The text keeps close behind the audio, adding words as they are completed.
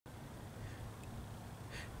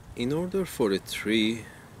In order for a tree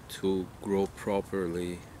to grow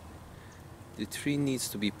properly, the tree needs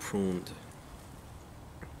to be pruned,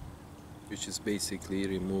 which is basically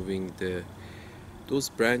removing those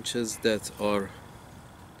branches that are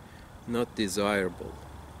not desirable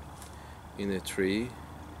in a tree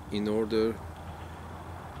in order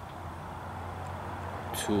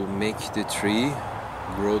to make the tree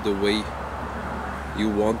grow the way you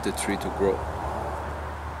want the tree to grow,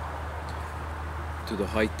 to the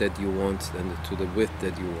height that you want and to the width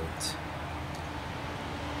that you want.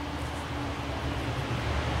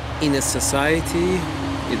 In a society,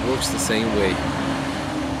 it works the same way.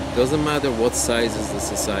 Doesn't matter what size is the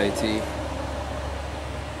society.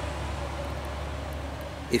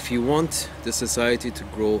 If you want the society to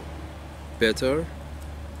grow better,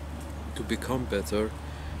 to become better,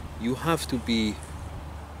 you have to be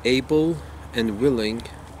able and willing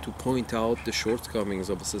to point out the shortcomings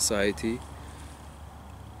of a society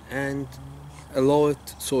and allow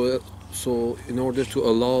it, so in order to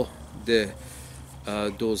allow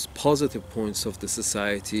those positive points of the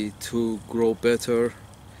society to grow better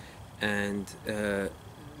and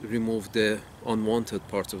remove the unwanted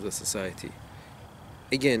parts of the society.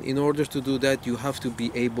 Again, in order to do that, you have to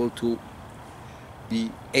be able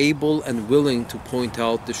and willing to point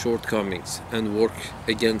out the shortcomings and work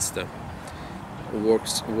against them. Work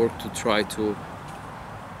to try to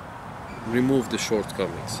remove the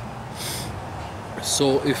shortcomings.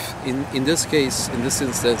 So if in this case, in this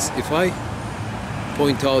instance, if I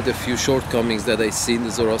point out a few shortcomings that I see in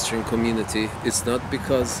the Zoroastrian community, it's not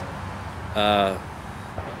because I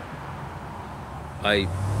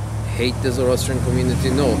hate the Zoroastrian community.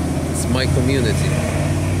 No, it's my community.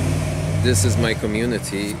 This is my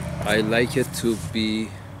community. I like it to be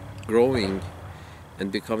growing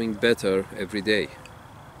and becoming better every day.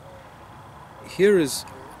 Here is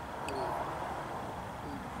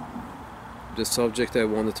the subject I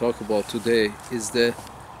want to talk about today, is the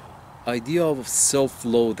idea of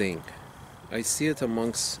self-loathing. I see it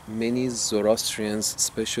amongst many Zoroastrians,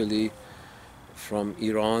 especially from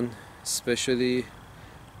Iran, especially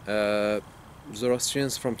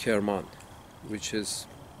Zoroastrians from Kerman, which is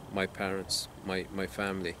my parents, my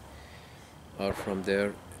family are from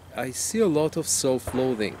there. I see a lot of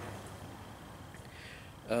self-loathing.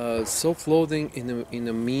 Self-loathing in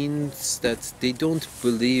a means that they don't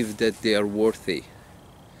believe that they are worthy.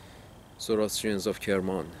 Zoroastrians of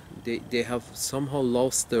Kerman, they have somehow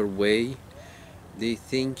lost their way. They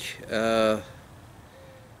think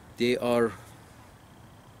they are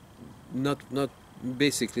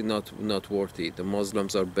basically not worthy. The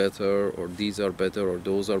Muslims are better, or these are better, or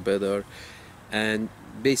those are better, and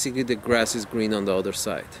basically the grass is green on the other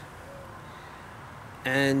side.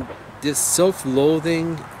 And this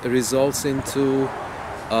self-loathing results into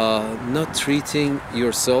not treating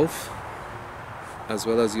yourself as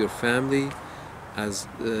well as your family as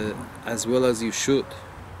well as you should,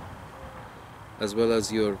 as well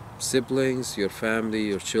as your siblings, your family,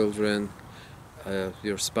 your children,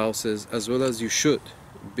 your spouses, as well as you should,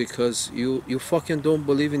 because you fucking don't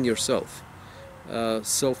believe in yourself.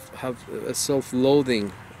 Have a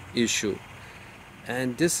self-loathing issue,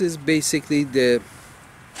 and this is basically the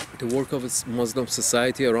work of a Muslim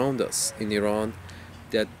society around us in Iran,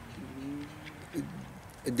 that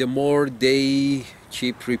the more they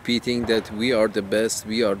keep repeating that we are the best,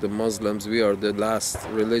 we are the Muslims, we are the last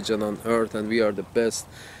religion on earth, and we are the best,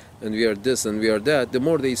 and we are this and we are that, the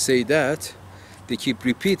more they say that, they keep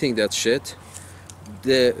repeating that shit,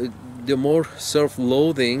 the more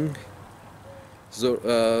self-loathing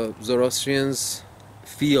Zoroastrians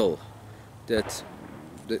feel, that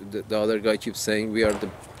the other guy keeps saying we are the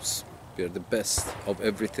best of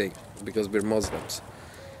everything because we're Muslims.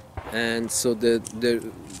 And so the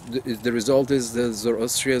result is the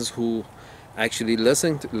Zoroastrians who actually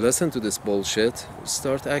listen to this bullshit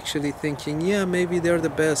start actually thinking, yeah, maybe they're the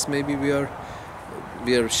best, maybe we are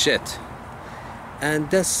shit.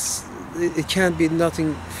 And it can't be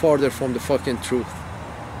nothing farther from the fucking truth.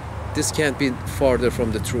 This can't be farther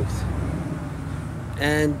from the truth.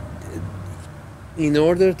 And in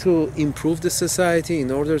order to improve the society,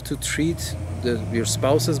 in order to treat your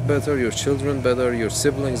spouses better, your children better, your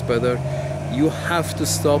siblings better, you have to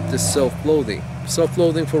stop the self-loathing.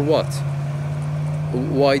 Self-loathing for what?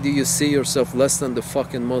 Why do you see yourself less than the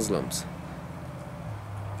fucking Muslims?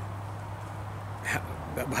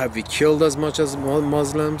 Have we killed as much as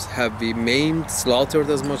Muslims? Have we maimed, slaughtered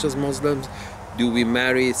as much as Muslims? Do we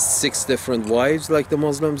marry 6 different wives like the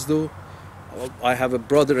Muslims do? I have a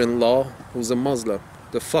brother-in-law who's a Muslim.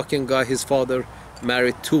 The fucking guy, his father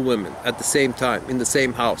married 2 women at the same time in the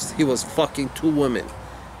same house. He was fucking 2 women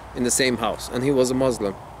in the same house, and he was a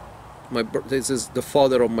Muslim. This is the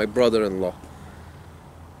father of my brother-in-law.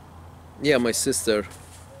 Yeah, my sister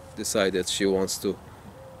decided she wants to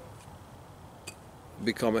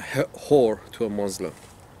become a whore to a Muslim.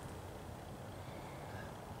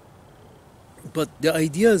 But the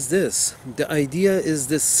idea is this. The idea is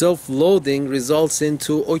this self-loathing results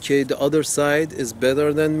into, okay, the other side is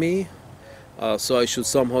better than me, so I should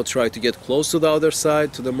somehow try to get close to the other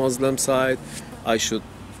side, to the Muslim side. I should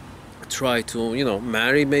try to, you know,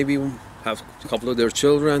 marry, maybe have a couple of their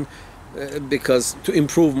children, because to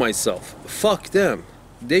improve myself. Fuck them.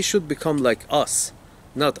 They should become like us,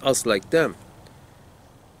 not us like them.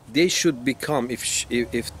 They should become, if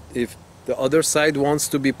the other side wants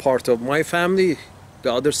to be part of my family,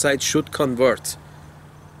 the other side should convert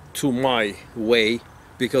to my way,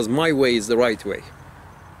 because my way is the right way,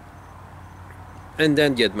 and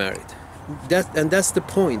then get married. That's the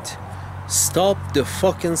point. Stop the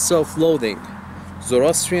fucking self-loathing.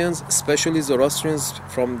 Zoroastrians, especially Zoroastrians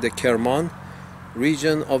from the Kerman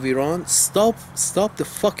region of Iran, stop the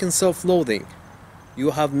fucking self-loathing.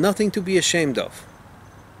 You have nothing to be ashamed of.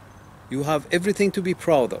 You have everything to be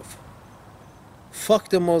proud of. Fuck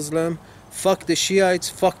the Muslim, fuck the Shiites,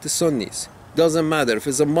 fuck the Sunnis. Doesn't matter. If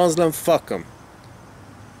it's a Muslim, fuck him.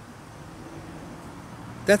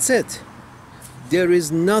 That's it. There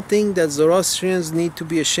is nothing that Zoroastrians need to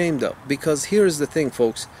be ashamed of. Because here's the thing,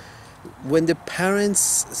 folks. When the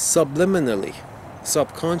parents subliminally,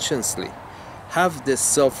 subconsciously, have this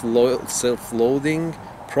self-loathing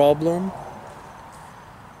problem,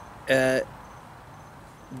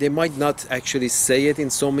 they might not actually say it in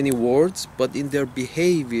so many words, but in their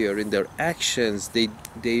behavior, in their actions, they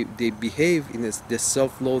behave in this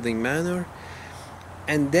self-loathing manner.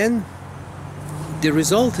 And then the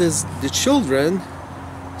result is the children,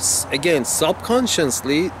 again,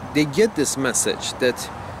 subconsciously, they get this message that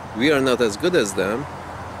we are not as good as them,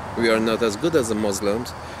 we are not as good as the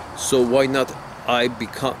Muslims, so why not I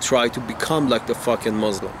try to become like the fucking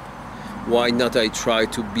Muslim? Why not I try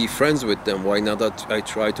to be friends with them? Why not I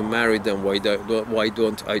try to marry them? Why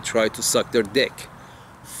don't I try to suck their dick?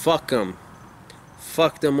 Fuck them.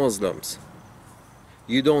 Fuck the Muslims.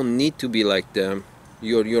 You don't need to be like them.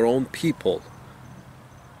 You're your own people.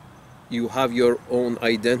 You have your own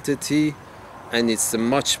identity, and it's a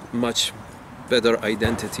much, much better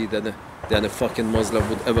identity than a fucking Muslim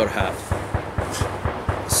would ever have.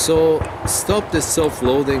 So stop this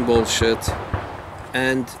self-loathing bullshit,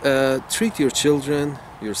 and treat your children,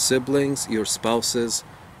 your siblings, your spouses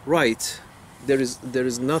right. There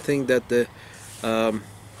is nothing that the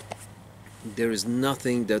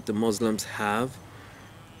Muslims have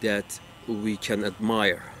that we can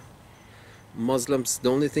admire. Muslims, the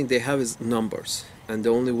only thing they have is numbers, and the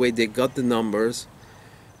only way they got the numbers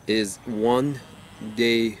is, one,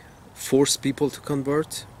 they force people to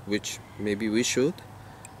convert, which maybe we should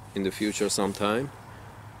in the future sometime,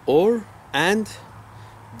 and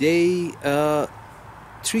they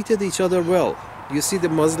treated each other well. You see the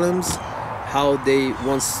Muslims, how they,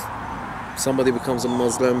 once somebody becomes a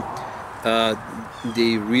Muslim,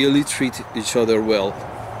 they really treat each other well,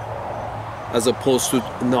 as opposed to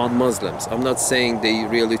non-Muslims. I'm not saying they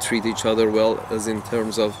really treat each other well as in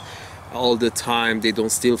terms of all the time they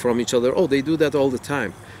don't steal from each other. Oh, they do that all the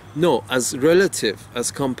time. No, as relative,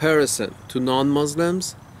 as comparison to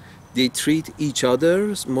non-Muslims, they treat each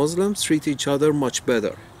other, Muslims treat each other much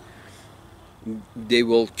better. They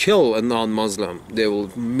will kill a non-Muslim. They will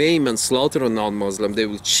maim and slaughter a non-Muslim. They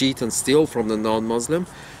will cheat and steal from the non-Muslim.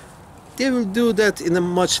 They will do that in a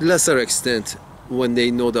much lesser extent when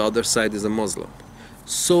they know the other side is a Muslim.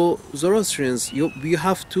 So Zoroastrians, you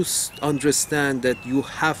have to understand that you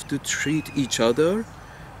have to treat each other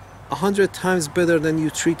 100 times better than you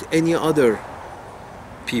treat any other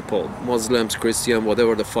people, Muslims, Christian,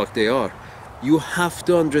 whatever the fuck they are. You have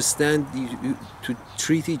to understand to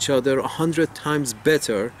treat each other 100 times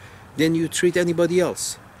better than you treat anybody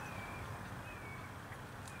else.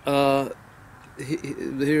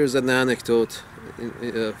 Here's an anecdote,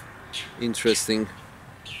 interesting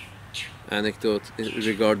anecdote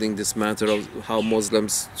regarding this matter of how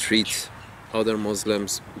Muslims treat other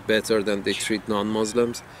Muslims better than they treat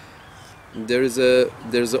non-Muslims. There's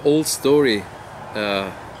an old story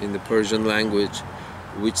in the Persian language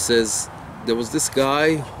which says there was this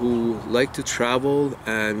guy who liked to travel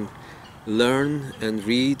and learn and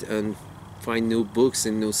read and find new books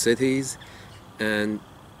in new cities and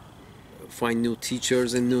find new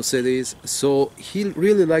teachers in new cities. So he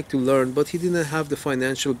really liked to learn, but he didn't have the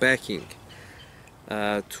financial backing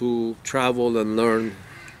to travel and learn,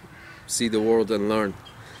 see the world and learn.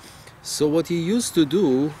 So what he used to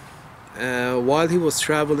do while he was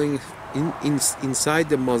traveling inside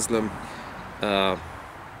the uh,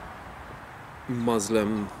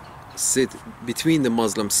 Muslim city, between the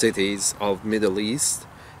Muslim cities of Middle East,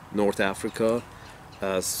 North Africa,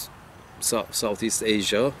 Southeast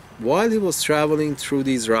Asia. While he was traveling through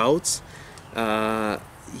these routes,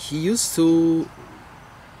 he used to,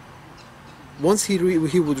 once he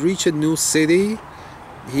would reach a new city,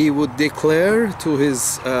 he would declare to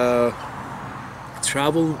his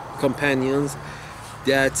travel companions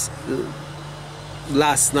that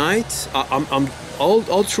last night, I'm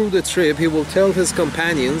all through the trip, he will tell his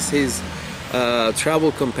companions, his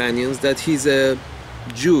travel companions, that he's a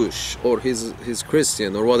Jewish or he's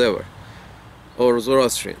Christian or whatever, or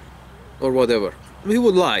Zoroastrian or whatever. He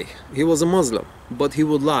would lie. He was a Muslim, but he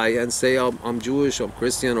would lie and say, I'm Jewish, I'm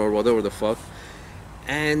Christian, or whatever the fuck.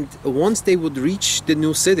 And once they would reach the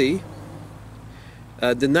new city,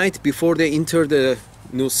 the night before they enter the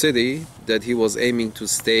new city that he was aiming to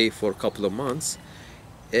stay for a couple of months,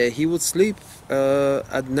 he would sleep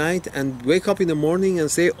at night and wake up in the morning and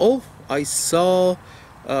say, oh, I saw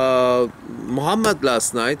Muhammad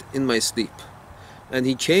last night in my sleep, and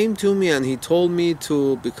he came to me and he told me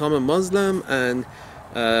to become a Muslim and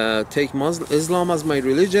take Islam as my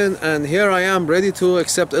religion, and here I am ready to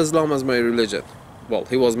accept Islam as my religion. Well,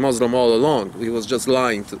 he was Muslim all along. He was just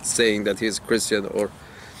lying, saying that he's Christian or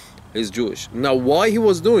he's Jewish. Now, why he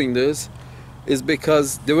was doing this is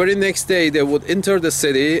because the very next day they would enter the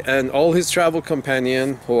city, and all his travel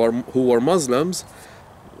companions who were Muslims,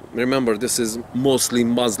 remember this is mostly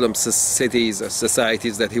Muslim cities,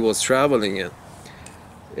 societies that he was traveling in,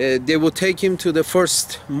 they would take him to the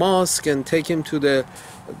first mosque and take him to the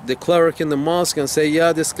cleric in the mosque and say,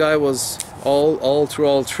 yeah, this guy was all through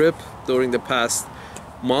all trip during the past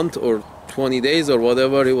month or 20 days or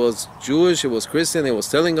whatever, he was Jewish, he was Christian, he was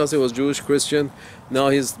telling us he was Jewish Christian, now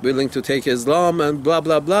he's willing to take Islam and blah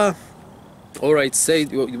blah blah. All right, say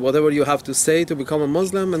whatever you have to say to become a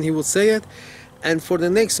Muslim, and he would say it. And for the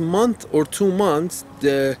next month or 2 months,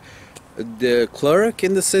 the cleric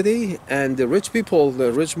in the city and the rich people,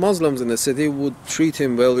 the rich Muslims in the city, would treat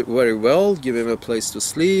him very well, give him a place to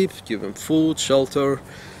sleep, give him food, shelter,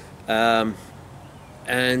 and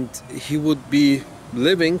he would be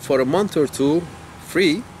living for a month or two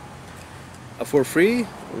for free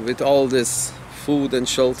with all this food and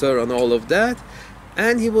shelter and all of that,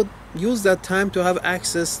 and he would use that time to have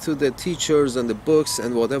access to the teachers and the books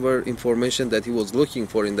and whatever information that he was looking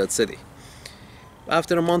for in that city.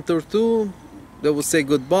 After a month or two, they would say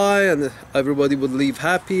goodbye and everybody would leave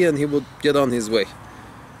happy, and he would get on his way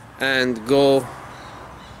and go,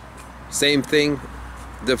 same thing,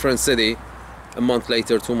 different city, a month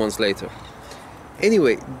later, 2 months later.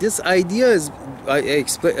 Anyway, this idea is,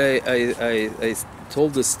 I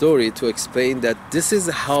told the story to explain that this is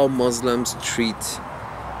how Muslims treat,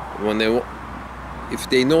 when if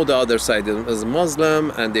they know the other side as a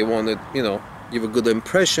Muslim and they want to, give a good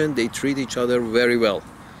impression, they treat each other very well.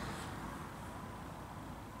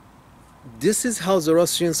 This is how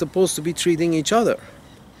Zoroastrians are supposed to be treating each other.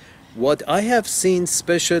 What I have seen,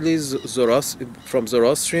 especially from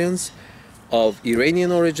Zoroastrians of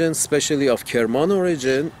Iranian origin, especially of Kerman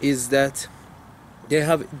origin, is that they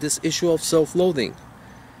have this issue of self-loathing,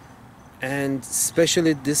 and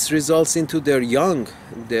especially this results into their young,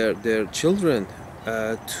 their children,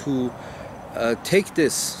 to take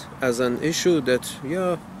this as an issue that,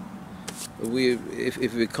 yeah, if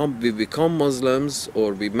we become Muslims,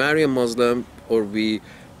 or we marry a Muslim, or we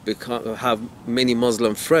have many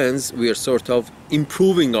Muslim friends, we are sort of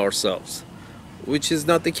improving ourselves, which is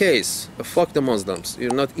not the case. Fuck the Muslims,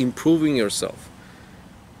 you're not improving yourself.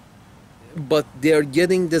 But they are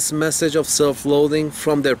getting this message of self-loathing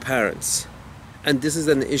from their parents, and this is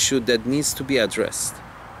an issue that needs to be addressed.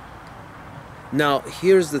 Now,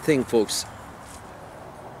 here's the thing, folks.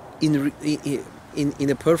 In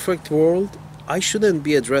a perfect world, I shouldn't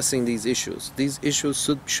be addressing these issues. These issues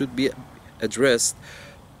should be addressed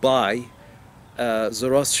by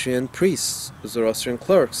Zoroastrian priests, Zoroastrian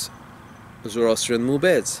clerks, Zoroastrian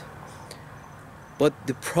mubeds. But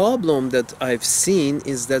the problem that I've seen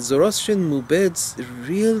is that Zoroastrian mubeds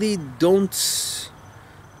really don't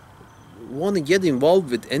want to get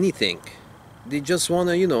involved with anything. They just want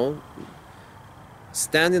to,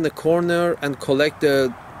 stand in the corner and collect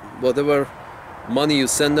the whatever money you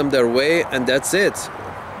send them their way, and that's it.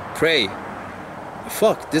 Pray.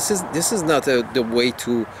 Fuck, this is not the way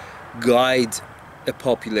to guide a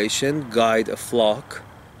population, guide a flock.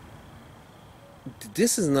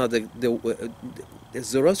 This is not the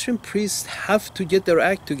Zoroastrian priests have to get their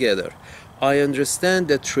act together. I understand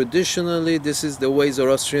that traditionally this is the way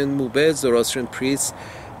Zoroastrian mubeds, Zoroastrian priests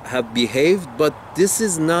have behaved, but this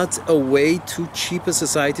is not a way to keep a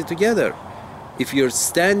society together. If you're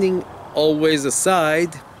standing always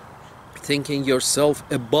aside, thinking yourself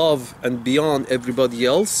above and beyond everybody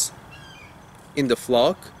else in the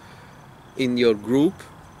flock, in your group,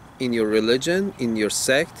 in your religion, in your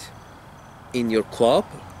sect, in your club,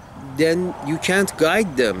 then you can't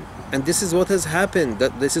guide them. And this is what has happened,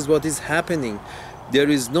 that this is what is happening. There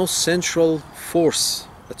is no central force,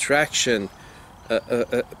 attraction,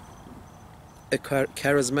 a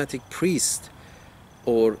charismatic priest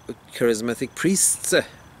or charismatic priests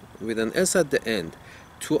with an S at the end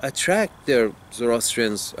to attract their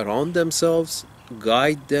Zoroastrians around themselves,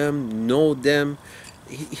 guide them, know them.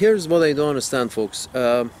 Here's what I don't understand, folks.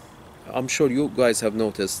 I'm sure you guys have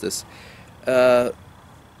noticed this.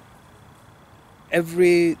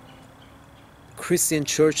 Every Christian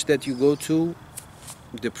church that you go to,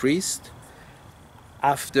 the priest,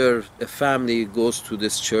 after a family goes to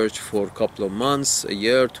this church for a couple of months, a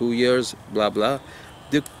year, 2 years, blah blah,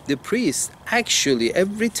 the priest actually,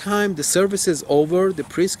 every time the service is over, the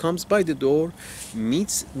priest comes by the door,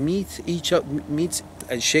 meets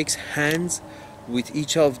and shakes hands with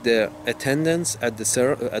each of the attendants at the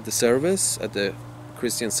service, at the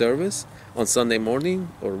Christian service on Sunday morning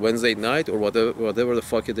or Wednesday night or whatever the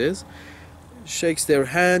fuck it is. Shakes their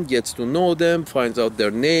hand, gets to know them, finds out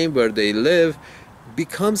their name, where they live,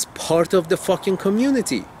 becomes part of the fucking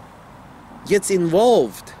community, gets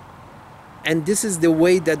involved. And this is the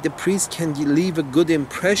way that the priest can leave a good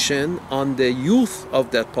impression on the youth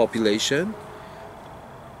of that population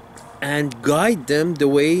and guide them the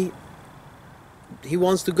way he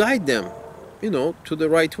wants to guide them, you know, to the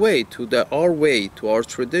right way, to our way, to our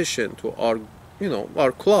tradition, to our, you know,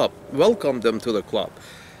 our club. Welcome them to the club.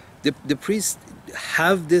 The priests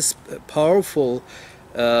have this powerful,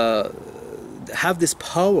 have this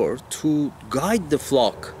power to guide the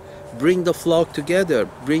flock, bring the flock together,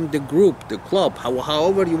 bring the group, the club,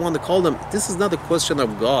 however you want to call them. This is not a question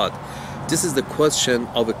of God. This is the question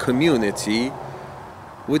of a community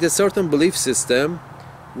with a certain belief system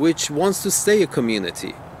which wants to stay a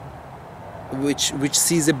community, which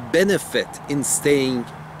sees a benefit in staying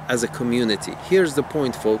as a community. Here's the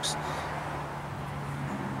point, folks.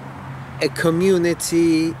 A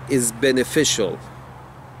community is beneficial.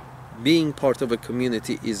 Being part of a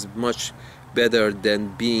community is much better than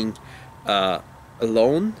being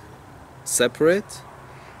alone, separate.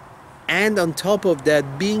 And on top of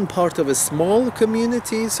that, being part of a small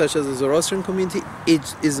community, such as the Zoroastrian community,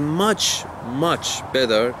 it is much, much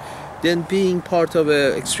better than being part of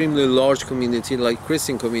an extremely large community like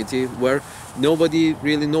Christian community, where nobody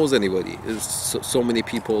really knows anybody. There's so many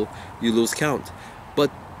people, you lose count.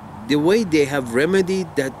 But the way they have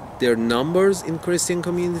remedied that their numbers in Christian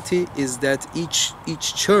community is that each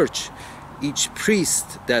church, each priest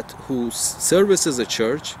who services a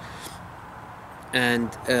church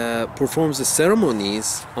and performs the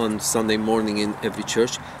ceremonies on Sunday morning in every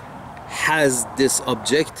church has this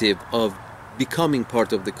objective of becoming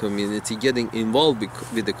part of the community, getting involved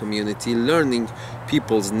with the community, learning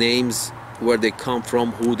people's names, where they come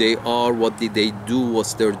from, who they are, what did they do,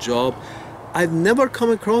 what's their job. I've never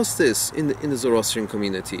come across this in the Zoroastrian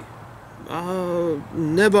community.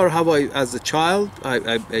 Never have I, as a child,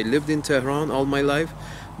 I lived in Tehran all my life.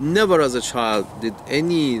 Never as a child did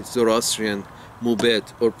any Zoroastrian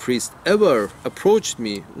mubed or priest ever approach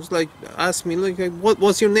me. It was like, ask me, like,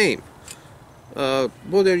 what's your name?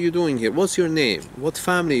 What are you doing here? What's your name? What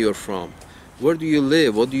family you're from? Where do you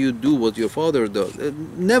live? What do you do? What your father does?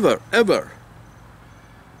 Never, ever,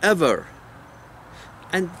 ever.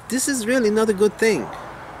 And this is really not a good thing,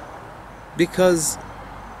 because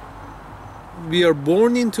we are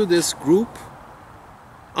born into this group.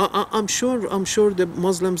 I'm sure the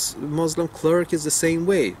Muslim clerk is the same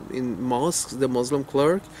way. In mosques, the Muslim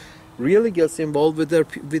clerk really gets involved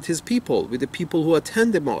with his people, with the people who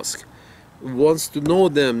attend the mosque. Wants to know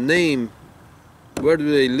them, name, where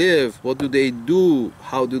do they live, what do they do,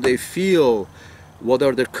 how do they feel, what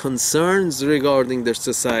are their concerns regarding their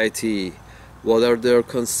society, what are their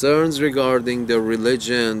concerns regarding their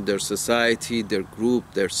religion, their society, their group,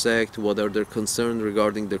 their sect, what are their concerns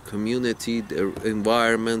regarding their community, their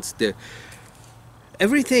environments,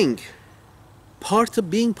 everything.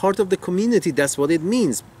 Being part of the community, that's what it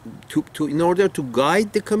means. In order to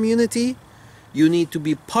guide the community, you need to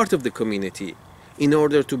be part of the community. In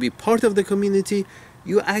order to be part of the community,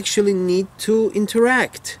 you actually need to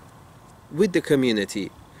interact with the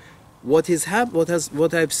community. What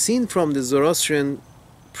I've seen from the Zoroastrian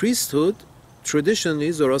priesthood,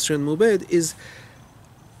 traditionally Zoroastrian mubed, is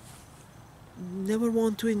never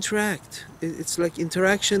want to interact. It's like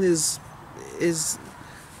interaction is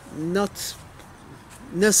not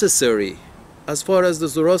necessary. As far as the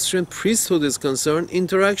Zoroastrian priesthood is concerned,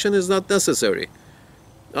 interaction is not necessary.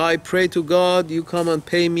 I pray to God, you come and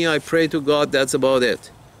pay me, I pray to God, that's about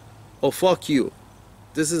it. Oh, fuck you.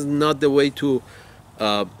 This is not the way to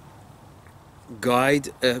guide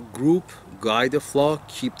a group, guide a flock,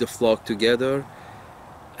 keep the flock together,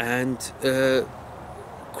 and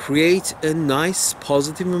create a nice,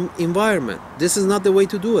 positive environment. This is not the way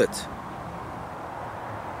to do it.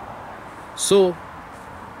 So,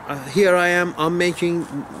 here I am, I'm making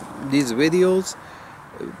these videos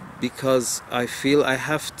because I feel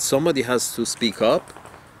somebody has to speak up,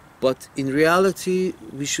 but in reality,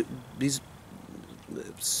 these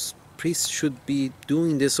priests should be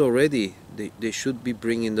doing this already. They should be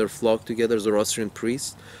bringing their flock together. Zoroastrian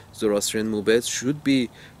priests, Zoroastrian mubeds should be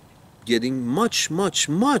getting much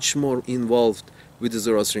more involved with the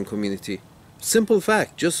Zoroastrian community. Simple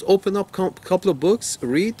fact, just open up couple of books,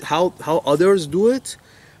 read how others do it,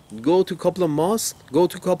 go to a couple of mosques, go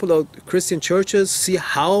to a couple of Christian churches, see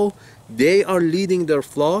how they are leading their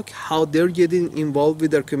flock, how they're getting involved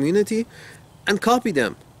with their community, and copy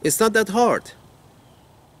them. It's not that hard.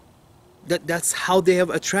 That's how they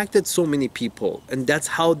have attracted so many people, and that's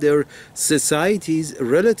how their societies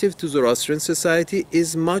relative to Zoroastrian society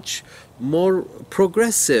is much more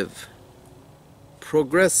progressive,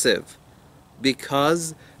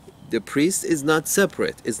 because the priest is not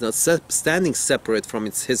separate, is not standing separate from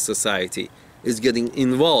his society, is getting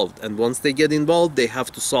involved, and once they get involved, they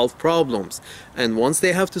have to solve problems, and once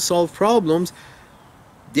they have to solve problems,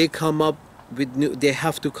 they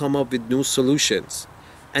have to come up with new solutions.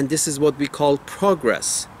 And this is what we call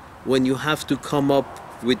progress, when you have to come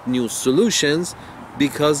up with new solutions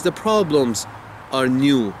because the problems are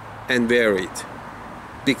new and varied,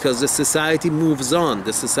 because the society moves on,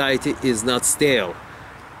 the society is not stale.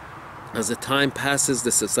 As the time passes,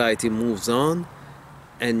 the society moves on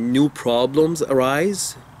and new problems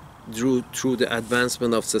arise through the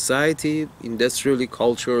advancement of society, industrially,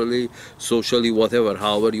 culturally, socially, whatever,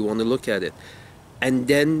 however you want to look at it. And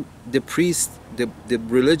then the priests, the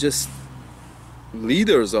religious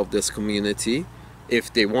leaders of this community,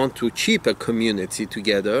 if they want to keep a community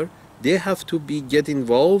together, they have to get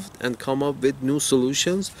involved and come up with new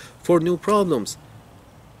solutions for new problems.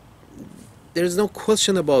 There's no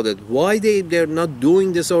question about it. Why they're not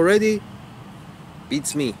doing this already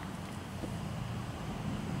beats me.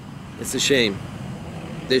 It's a shame.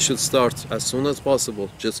 They should start as soon as possible.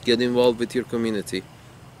 Just get involved with your community.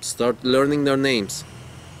 Start learning their names.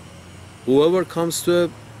 Whoever comes to a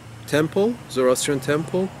temple, Zoroastrian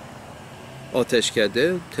temple,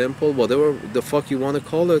 Ateshkade temple, whatever the fuck you want to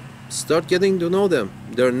call it, start getting to know them,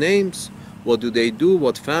 their names, what do they do,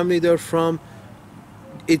 what family they're from.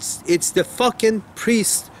 It's the fucking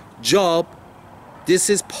priest job. This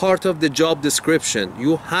is part of the job description.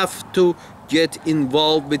 You have to get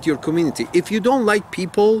involved with your community. If you don't like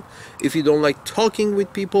people, if you don't like talking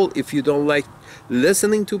with people, if you don't like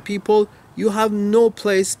listening to people, you have no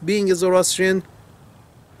place being a Zoroastrian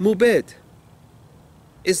mubed.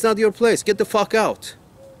 It's not your place. Get the fuck out.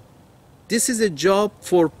 This is a job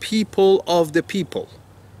for people of the people.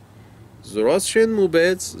 Zoroastrian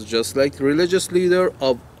mubeds, just like religious leader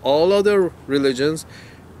of all other religions,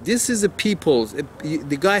 this is a people.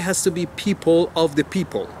 The guy has to be people of the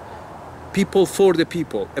people. People for the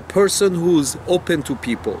people. A person who's open to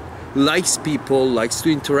people, likes people, likes to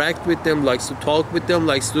interact with them, likes to talk with them,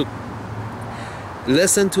 likes to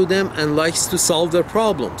listen to them, and likes to solve their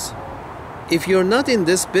problems. If you're not in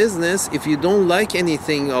this business, if you don't like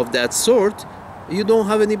anything of that sort, you don't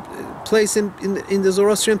have any place in the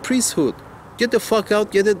Zoroastrian priesthood. Get the fuck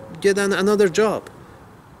out, get another job.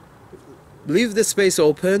 Leave the space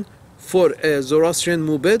open for a Zoroastrian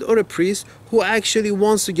mubed or a priest who actually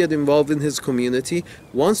wants to get involved in his community,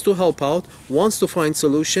 wants to help out, wants to find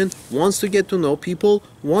solution, wants to get to know people,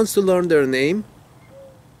 wants to learn their name,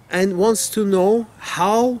 and wants to know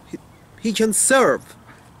how he can serve.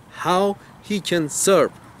 How he can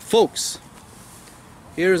serve. Folks,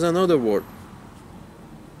 here's another word.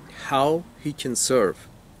 How he can serve.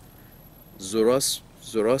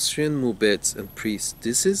 Zoroastrian mubeds and priests,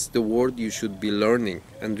 this is the word you should be learning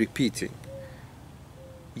and repeating.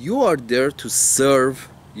 You are there to serve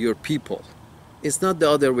your people. It's not the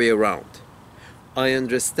other way around. I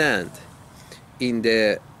understand in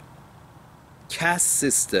the caste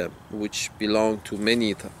system, which belonged to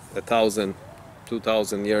many 1,000,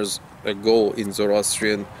 2,000 years ago in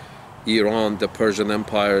Zoroastrian Iran, the Persian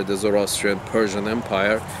Empire, the Zoroastrian Persian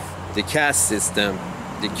Empire, the caste system,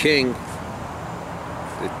 the king,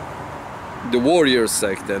 the warrior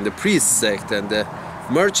sect and the priest sect and the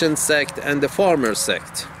merchant sect and the farmer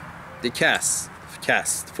sect. the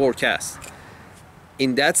four castes.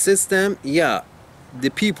 In that system, yeah, the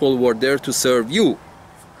people were there to serve you.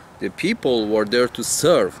 The people were there to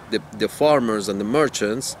serve the farmers and the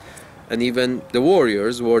merchants, and even the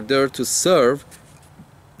warriors were there to serve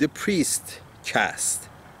the priest caste.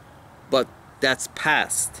 But that's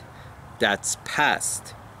past. That's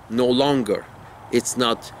past. No longer. It's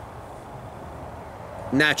not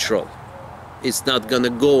natural. It's not gonna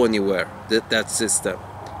go anywhere, that system.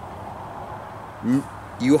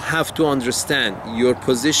 You have to understand, your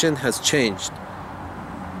position has changed.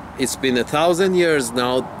 It's been 1,000 years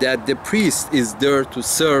now that the priest is there to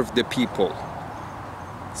serve the people,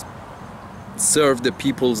 serve the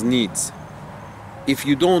people's needs. If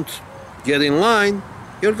you don't get in line,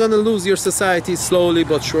 you're gonna lose your society slowly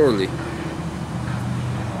but surely.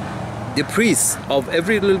 The priests of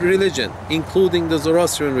every religion, including the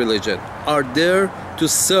Zoroastrian religion, are there to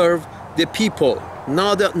serve the people,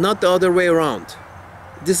 not the other way around.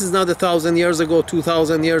 This is not 1,000 years ago,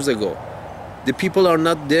 2,000 years ago. The people are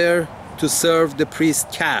not there to serve the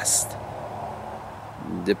priest caste.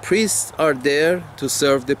 The priests are there to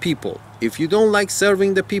serve the people. If you don't like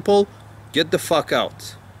serving the people, get the fuck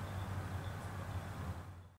out.